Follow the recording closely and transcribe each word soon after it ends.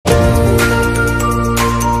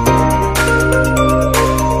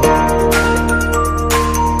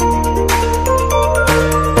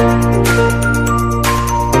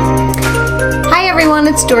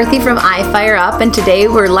it's Dorothy from I Fire Up, and today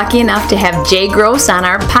we're lucky enough to have Jay Gross on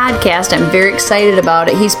our podcast. I'm very excited about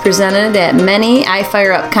it. He's presented at many I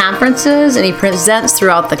Fire Up conferences, and he presents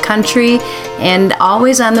throughout the country, and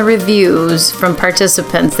always on the reviews from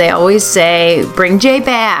participants, they always say, bring Jay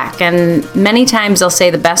back, and many times they'll say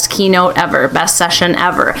the best keynote ever, best session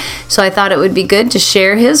ever. So I thought it would be good to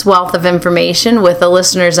share his wealth of information with the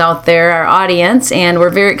listeners out there, our audience, and we're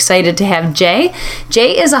very excited to have Jay.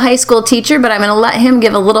 Jay is a high school teacher, but I'm going to let him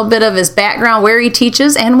give a little bit of his background, where he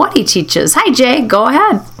teaches and what he teaches. Hi, Jay. Go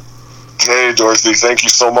ahead. Hey, Dorothy. Thank you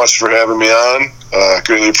so much for having me on.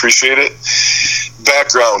 Greatly appreciate it.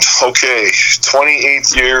 Background. Okay.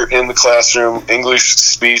 28th year in the classroom, English,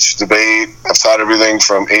 speech, debate. I've taught everything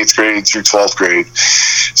from 8th grade through 12th grade.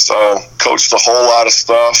 So, coached a whole lot of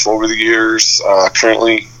stuff over the years.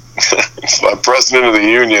 Currently, I'm president of the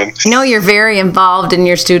union. I know you're very involved in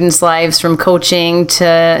your students' lives, from coaching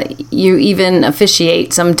to you even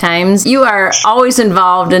officiate sometimes. You are always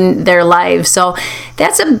involved in their lives. So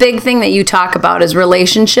that's a big thing that you talk about, is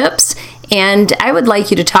relationships. And I would like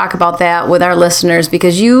you to talk about that with our listeners,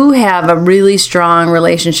 because you have a really strong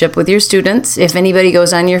relationship with your students. If anybody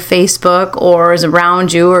goes on your Facebook or is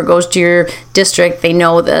around you or goes to your district, they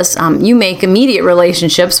know this. You make immediate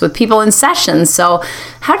relationships with people in sessions. So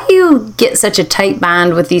how do you get such a tight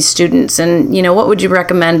bond with these students? And, what would you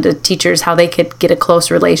recommend to teachers how they could get a close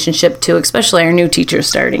relationship to, especially our new teachers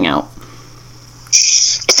starting out?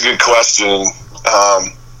 That's a good question. I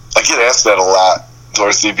get asked that a lot,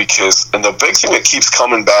 Dorothy, and the big thing that keeps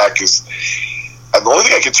coming back is, the only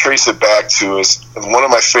thing I can trace it back to is one of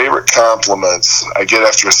my favorite compliments I get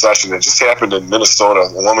after a session. It just happened in Minnesota.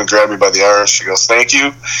 A woman grabbed me by the arm. She goes, "Thank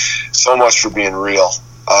you so much for being real."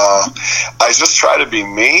 I just try to be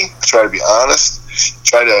me. I try to be honest.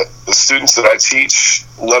 The students that I teach,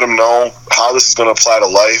 let them know how this is going to apply to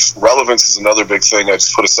life. Relevance is another big thing. I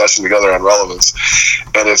just put a session together on relevance.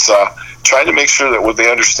 And it's trying to make sure that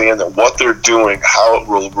they understand that what they're doing, how it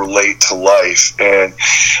will relate to life. And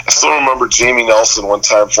I still remember Jamie Nelson one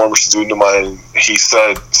time, former student of mine, he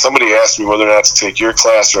said, somebody asked me whether or not to take your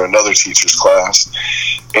class or another teacher's class.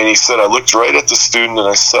 And he said, I looked right at the student and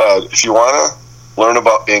I said, if you want to learn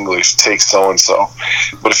about English, take so-and-so.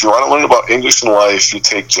 But if you want to learn about English and life, you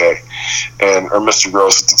take Jay, or Mr.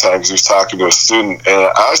 Gross at the time, because he was talking to a student. And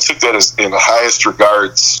I always took that as in the highest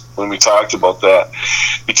regards when we talked about that,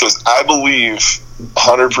 because I believe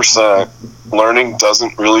 100% learning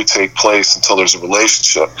doesn't really take place until there's a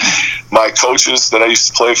relationship. My coaches that I used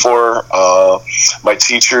to play for, my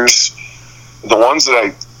teachers, the ones that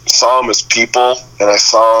I saw them as people, and I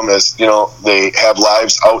saw them as, they have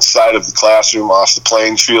lives outside of the classroom, off the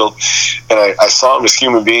playing field, and I saw them as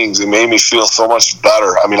human beings. It made me feel so much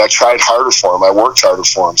better. I mean, I tried harder for them. I worked harder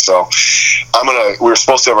for them. So we were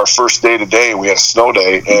supposed to have our first day today. We had a snow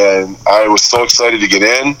day, and I was so excited to get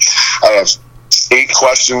in. I have 8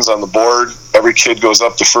 questions on the board. Every kid goes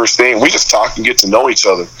up the first day, and we just talk and get to know each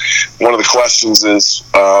other. One of the questions is,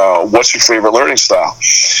 what's your favorite learning style?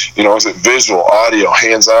 Is it visual, audio,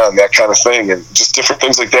 hands-on, that kind of thing, and just different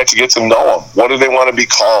things like that to get to know them. What do they want to be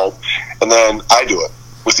called? And then I do it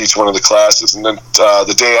with each one of the classes. And then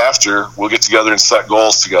the day after, we'll get together and set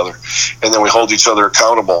goals together, and then we hold each other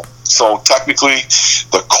accountable. So technically,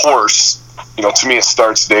 the course, to me, it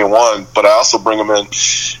starts day one, but I also bring them in.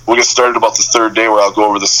 We'll get started about the 3rd day, where I'll go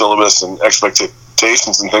over the syllabus and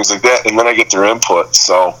expectations and things like that, and then I get their input.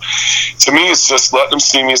 So to me, it's just letting them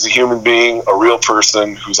see me as a human being, a real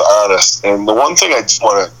person who's honest. And the one thing I just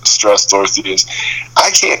want to stress, Dorothy, is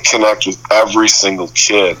I can't connect with every single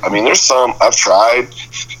kid. I mean, there's some I've tried.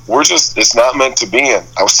 It's not meant to be in.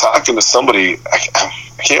 I was talking to somebody, I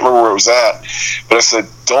can't remember where it was at, but I said,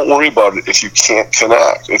 don't worry about it if you can't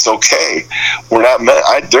connect. It's okay. We're not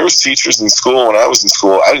meant. There was teachers in school when I was in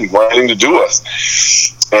school I didn't want anything to do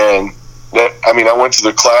with. And I went to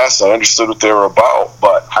their class, I understood what they were about,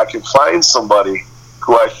 but I can find somebody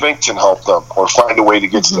who I think can help them or find a way to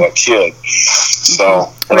get to that kid.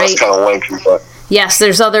 So, and that's kind of lengthy, but. Yes,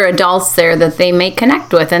 there's other adults there that they may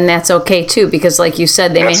connect with, and that's okay too, because like you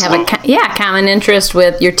said, they may have a common interest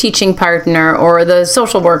with your teaching partner or the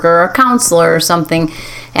social worker or a counselor or something.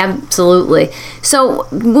 Absolutely. So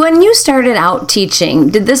when you started out teaching,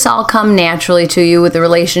 did this all come naturally to you with the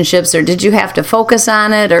relationships, or did you have to focus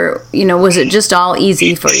on it, or was it just all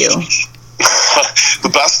easy for you?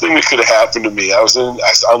 The best thing that could have happened to me,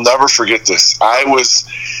 I'll never forget this. I was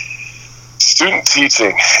student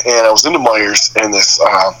teaching, and I was into Myers, and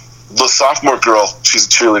the sophomore girl, she's a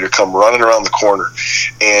cheerleader, come running around the corner,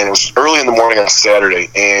 and it was early in the morning on a Saturday,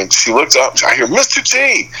 and she looked up, I hear, Mr.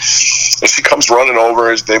 G, and she comes running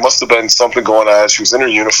over. There must have been something going on. She was in her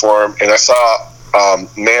uniform, and I saw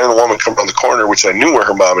man and woman come around the corner, which I knew were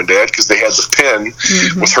her mom and dad because they had the pin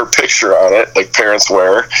with her picture on it, like parents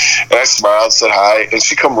wear. And I smiled, said hi, and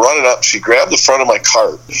she come running up. She grabbed the front of my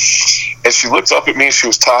cart, and she looked up at me. She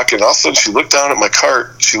was talking. All of a sudden, she looked down at my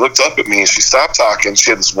cart. She looked up at me, and she stopped talking.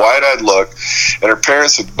 She had this wide-eyed look, and her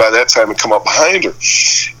parents had, by that time, had come up behind her.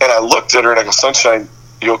 And I looked at her, and I go, Sunshine,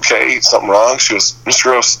 you okay? Something wrong? She goes, Mr.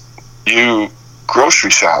 Gross, you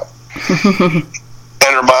grocery shop.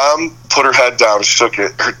 And her mom put her head down and shook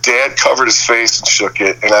it. Her dad covered his face and shook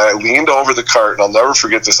it. And I leaned over the cart, and I'll never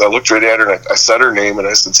forget this. I looked right at her, and I said her name, and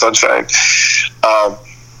I said, Sunshine,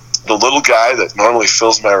 the little guy that normally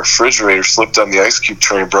fills my refrigerator slipped on the ice cube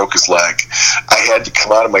tray and broke his leg. I had to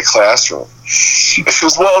come out of my classroom. And she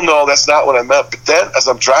goes, well, no, that's not what I meant. But then as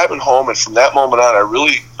I'm driving home, and from that moment on, I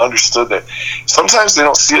really understood that sometimes they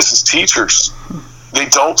don't see us as teachers. They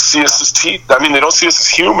don't see us as they don't see us as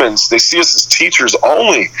humans. They see us as teachers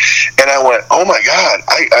only. And I went, oh my God,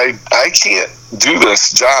 I can't do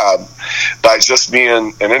this job by just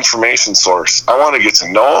being an information source. I want to get to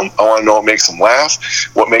know them. I want to know what makes them laugh,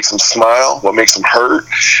 what makes them smile, what makes them hurt.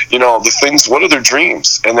 The things, what are their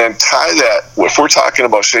dreams? And then tie that, if we're talking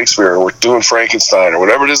about Shakespeare or we're doing Frankenstein or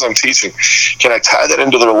whatever it is I'm teaching, can I tie that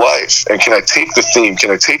into their life? And can I take the theme,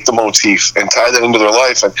 can I take the motif and tie that into their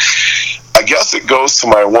life? And I guess it goes to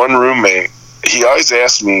my one roommate. He always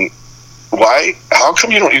asked me, how come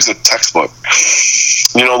you don't use a textbook?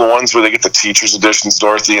 The ones where they get the teacher's editions,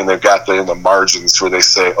 Dorothy, and they've got in the margins where they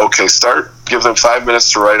say, okay, give them 5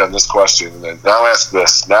 minutes to write on this question, and then now ask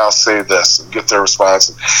this, now say this, and get their response.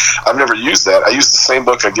 And I've never used that. I use the same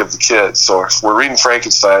book I give the kids. So if we're reading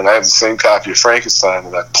Frankenstein, I have the same copy of Frankenstein,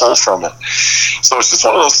 and I pull from it. So it's just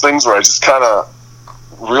one of those things where I just kind of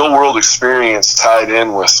real world experience tied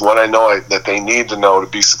in with what I know that they need to know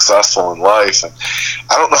to be successful in life. And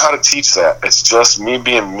I don't know how to teach that. It's just me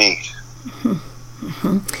being me.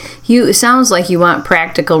 It sounds like you want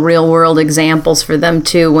practical real world examples for them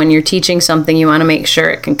too. When you're teaching something, you want to make sure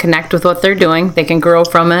it can connect with what they're doing. They can grow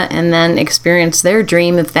from it and then experience their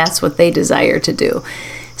dream if that's what they desire to do.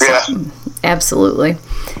 Yeah. Absolutely.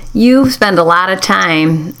 You spend a lot of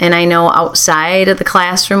time, and I know outside of the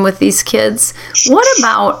classroom with these kids. What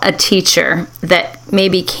about a teacher that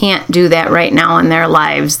maybe can't do that right now in their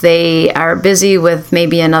lives? They are busy with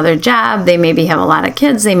maybe another job. They maybe have a lot of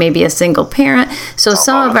kids. They may be a single parent. So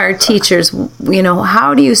some of our teachers,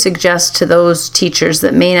 how do you suggest to those teachers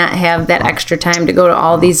that may not have that extra time to go to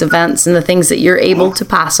all these events and the things that you're able to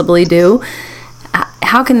possibly do?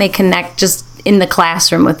 How can they connect just in the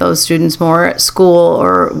classroom with those students more at school,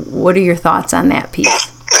 or what are your thoughts on that piece?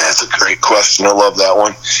 That's a great question. I love that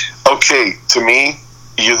one. Okay, to me,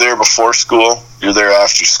 you're there before school, you're there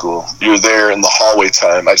after school, you're there in the hallway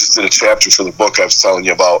time. I just did a chapter for the book I was telling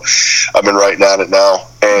you about. I've been writing on it now.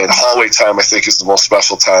 And hallway time, I think, is the most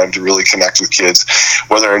special time to really connect with kids.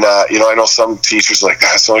 Whether or not, I know some teachers are like,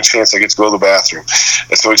 it's the only chance I get to go to the bathroom.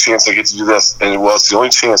 It's the only chance I get to do this. And, it's the only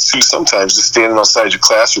chance, too, sometimes just standing outside your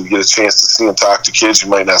classroom, you get a chance to see and talk to kids you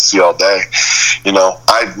might not see all day.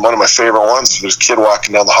 One of my favorite ones, if there's a kid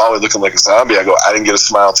walking down the hallway looking like a zombie, I go, I didn't get a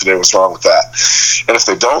smile today. What's wrong with that? And if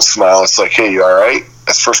they don't smile, it's like, hey, you all right?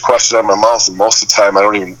 That's the first question out of my mouth, and most of the time I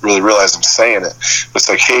don't even really realize I'm saying it. But it's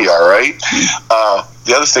like, hey, all right?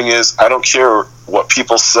 The other thing is, I don't care what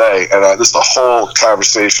people say, and this is a whole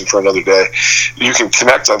conversation for another day. You can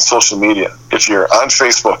connect on social media. If you're on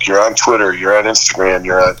Facebook, you're on Twitter, you're on Instagram,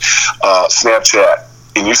 you're on Snapchat,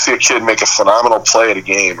 and you see a kid make a phenomenal play at a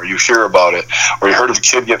game, or you hear about it, or you heard of a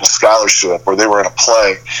kid getting a scholarship, or they were in a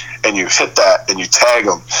play, and you hit that and you tag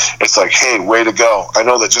them, it's like, hey, way to go. I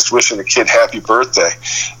know that just wishing a kid happy birthday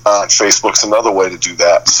on Facebook's another way to do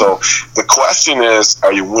that. So the question is,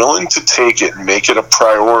 are you willing to take it and make it a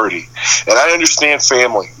priority? And I understand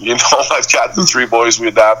family. I've got the 3 boys we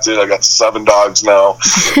adopted. I got 7 dogs now.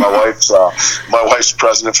 My wife's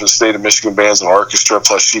president for the state of Michigan Bands and Orchestra,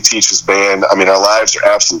 plus she teaches band. I mean, our lives are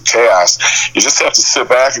absolute chaos. You just have to sit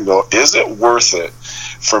back and go, is it worth it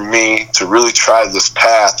for me to really try this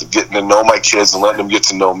path of getting to know my kids and letting them get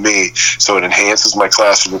to know me, so it enhances my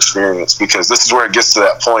classroom experience? Because this is where it gets to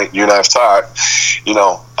that point you and I have talked,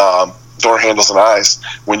 door handles and eyes.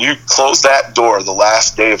 When you close that door the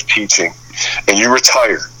last day of teaching and you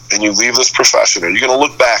retire and you leave this profession, are you going to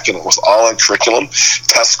look back and it was all on curriculum,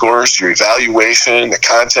 test scores, your evaluation, the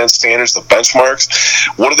content standards, the benchmarks?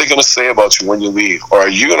 What are they going to say about you when you leave? Or are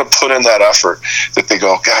you going to put in that effort that they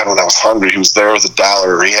go, God, when I was hungry, he was there with $1,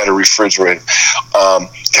 or he had a refrigerator.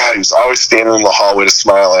 God, he was always standing in the hallway to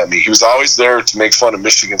smile at me. He was always there to make fun of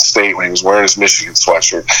Michigan State when he was wearing his Michigan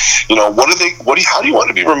sweatshirt. How do you want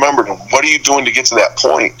to be remembered, and what are you doing to get to that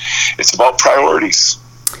point? It's about priorities.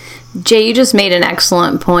 Jay, you just made an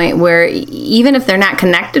excellent point where even if they're not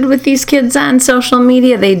connected with these kids on social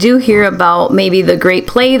media, they do hear about maybe the great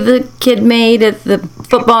play the kid made at the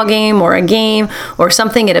football game or a game or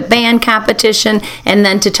something at a band competition, and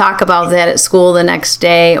then to talk about that at school the next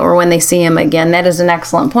day or when they see him again. That is an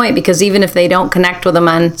excellent point, because even if they don't connect with them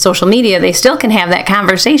on social media, they still can have that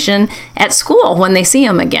conversation at school when they see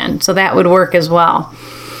him again. So that would work as well.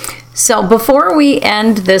 So before we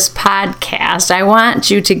end this podcast, I want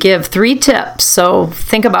you to give 3 tips. So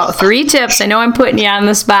think about 3 tips. I know I'm putting you on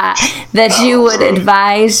the spot, that you would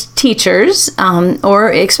advise teachers,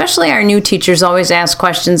 or especially our new teachers always ask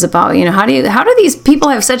questions about, how do these people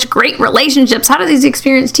have such great relationships? How do these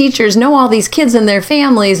experienced teachers know all these kids and their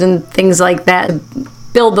families and things like that,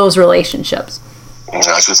 build those relationships?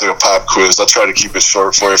 Gosh, it's like a pop quiz. I'll try to keep it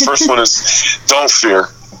short for you. First one is don't fear.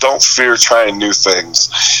 Don't fear trying new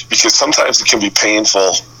things, because sometimes it can be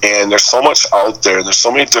painful, and there's so much out there, and there's so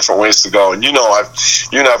many different ways to go. And you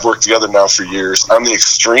and I've worked together now for years. I'm the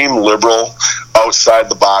extreme liberal, outside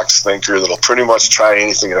the box thinker that'll pretty much try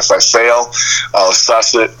anything. And if I fail, I'll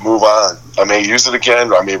assess it, move on. I may use it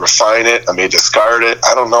again, I may refine it, I may discard it.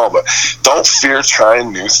 I don't know, but don't fear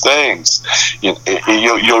trying new things.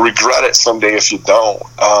 You'll regret it someday if you don't.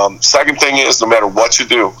 Second thing is, no matter what you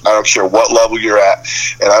do, I don't care what level you're at,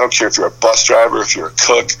 and I don't care if you're a bus driver, if you're a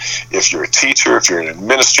cook, if you're a teacher, if you're an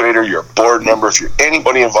administrator, you're a board member, if you're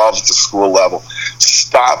anybody involved at the school level,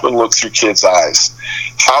 stop and look through kids' eyes.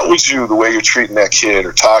 How would you, the way you're treating that kid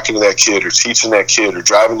or talking to that kid or teaching that kid or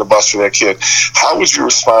driving the bus for that kid, how would you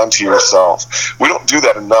respond to yourself? We don't do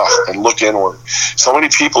that enough and look inward. So many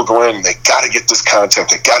people go in and they got to get this content,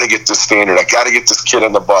 they got to get this standard, I got to get this kid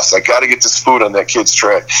on the bus, I got to get this food on that kid's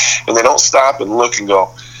tray. And they don't stop and look and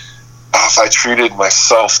go, if I treated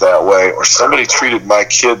myself that way or somebody treated my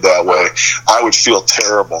kid that way, I would feel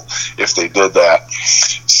terrible if they did that.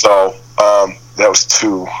 So that was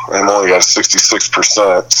 2. I'm only got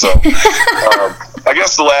 66%. So I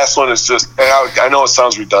guess the last one is just, I know it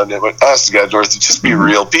sounds redundant, but honest to God, Dorothy, just be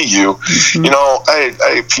real, be you. Mm-hmm.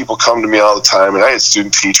 I had people come to me all the time, and I had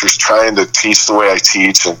student teachers trying to teach the way I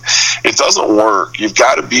teach, and it doesn't work. You've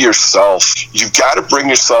got to be yourself. You've got to bring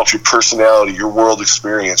yourself, your personality, your world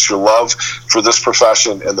experience, your love for this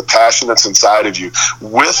profession, and the passion that's inside of you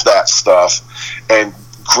with that stuff, and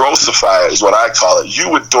grossify it is what I call it.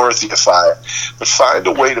 You would Dorothyify it. But find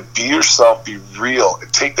a way to be yourself, be real,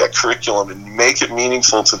 and take that curriculum and make it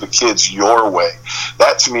meaningful to the kids your way.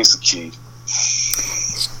 That, to me, is the key.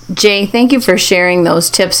 Jay, thank you for sharing those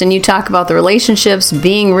tips. And you talk about the relationships,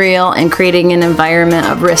 being real, and creating an environment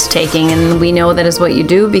of risk-taking. And we know that is what you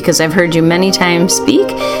do, because I've heard you many times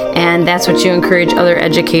speak, and that's what you encourage other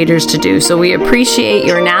educators to do. So we appreciate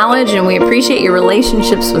your knowledge, and we appreciate your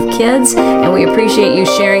relationships with kids, and we appreciate you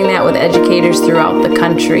sharing that with educators throughout the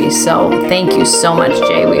country. So thank you so much,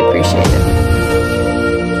 Jay. We appreciate it.